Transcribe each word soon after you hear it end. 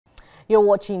You're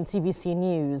watching TVC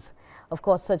News. Of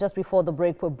course, just before the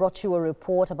break, we brought you a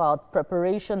report about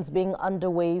preparations being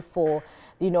underway for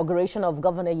the inauguration of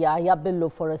Governor Yahaya Bello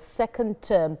for a second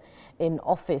term in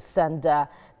office. And the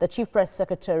Chief Press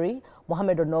Secretary,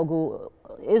 Mohammed Onogu,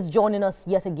 is joining us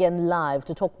yet again live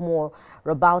to talk more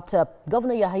about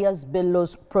Governor Yahaya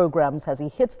Bello's programs as he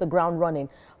hits the ground running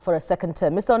for a second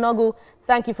term. Mr. Onogu,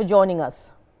 thank you for joining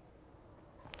us.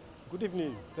 Good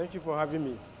evening. Thank you for having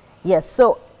me. Yes,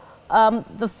 so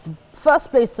the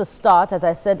first place to start, as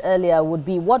I said earlier, would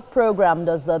be what program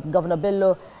does Governor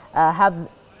Bello have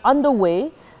underway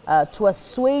to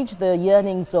assuage the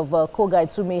yearnings of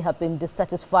Kogaites who may have been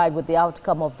dissatisfied with the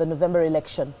outcome of the November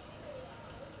election?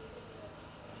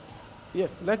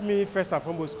 Yes, let me first and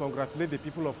foremost congratulate the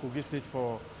people of Kogi State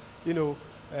for, the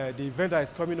event that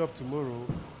is coming up tomorrow.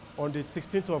 On the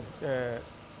 16th of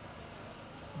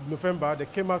November, they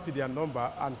came out to their number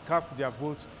and cast their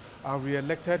vote and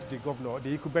re-elected the governor, the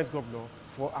incumbent governor,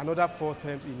 for another 4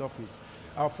 terms in office,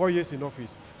 4 years in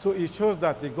office. So it shows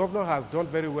that the governor has done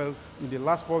very well in the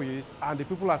last 4 years, and the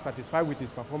people are satisfied with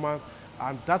his performance,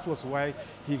 and that was why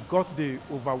he got the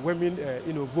overwhelming,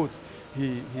 vote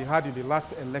he had in the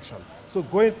last election. So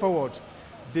going forward,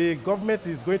 the government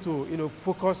is going to,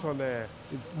 focus on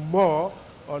more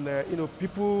on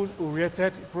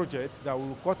people-oriented projects that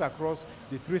will cut across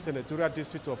the 3 senatorial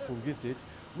districts of Kogi State.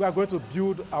 We are going to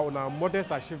build on our modest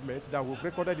achievements that we've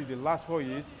recorded in the last 4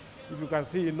 years. If you can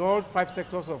see, in all 5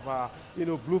 sectors of our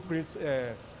blueprint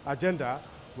agenda,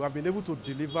 we have been able to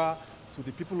deliver to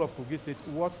the people of Kogi State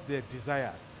what they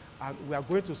desire. And we are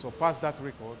going to surpass that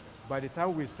record by the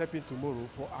time we step in tomorrow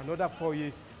for another 4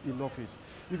 years in office.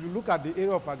 If you look at the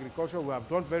area of agriculture, we have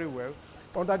done very well.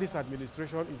 Under this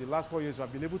administration, in the last 4 years, we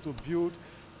have been able to build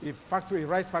a factory, a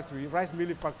rice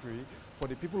milling factory for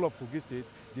the people of Kogi State.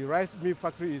 The rice mill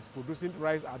factory is producing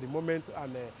rice at the moment,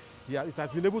 and it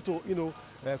has been able to,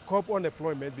 curb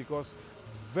unemployment because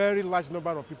very large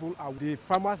number of people are the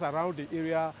farmers around the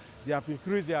area. They have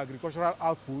increased their agricultural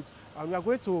output, and we are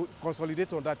going to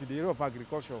consolidate on that in the area of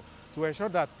agriculture to ensure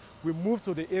that we move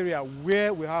to the area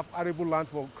where we have arable land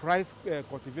for rice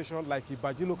cultivation, like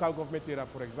Ibaji local government area,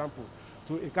 for example,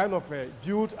 to a kind of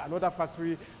build another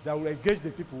factory that will engage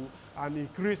the people and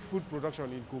increase food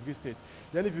production in Kogi State.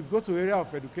 Then if you go to area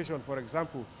of education, for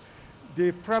example,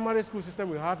 the primary school system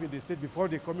we have in the state before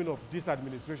the coming of this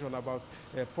administration about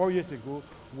 4 years ago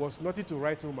was nothing to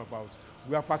write home about.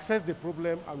 We have accessed the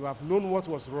problem, and we have known what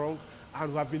was wrong,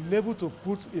 and we have been able to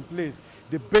put in place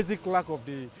the basic lack of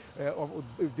the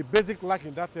basic lack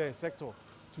in that sector.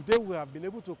 Today we have been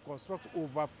able to construct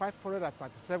over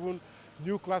 537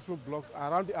 new classroom blocks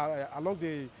around along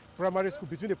the primary school,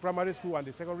 between the primary school and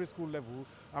the secondary school level,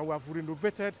 and we have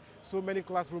renovated so many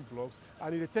classroom blocks.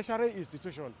 And in the tertiary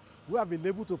institution, we have been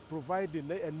able to provide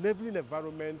the enabling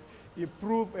environment,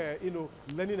 improve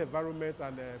learning environment,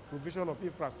 and provision of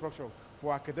infrastructure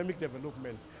for academic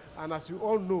development. And as you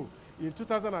all know, in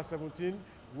 2017,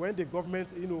 when the government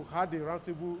had a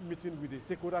roundtable meeting with the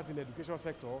stakeholders in the education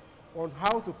sector on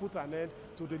how to put an end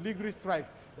to the legal strike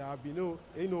that have been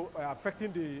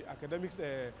affecting the academics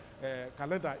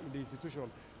calendar in the institution.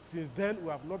 Since then,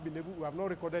 we have not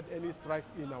recorded any strike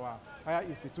in our higher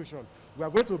institution. We are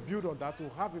going to build on that to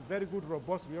have a very good,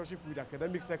 robust relationship with the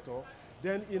academic sector.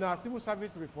 Then in our civil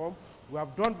service reform, we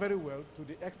have done very well to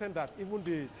the extent that even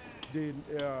the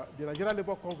Nigerian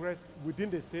Labour Congress within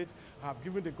the state have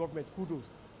given the government kudos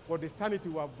for the sanity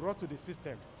we have brought to the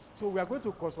system. So we are going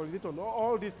to consolidate on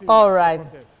all these things. All right.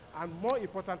 And more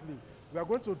importantly, we are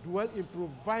going to dwell in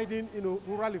providing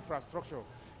rural infrastructure.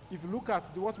 If you look at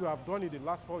what we have done in the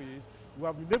last 4 years, we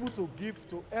have been able to give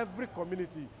to every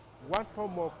community one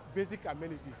form of basic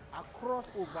amenities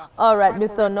across over. All right,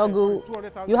 Mr.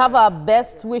 Onogu, you have our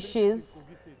best wishes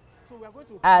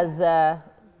as the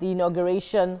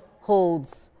inauguration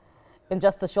holds in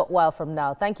just a short while from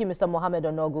now. Thank you, Mr. Mohammed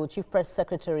Onogu, Chief Press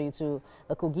Secretary to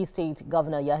the Kogi State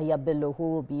Governor Yahaya Bello,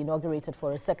 who will be inaugurated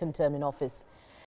for a second term in office.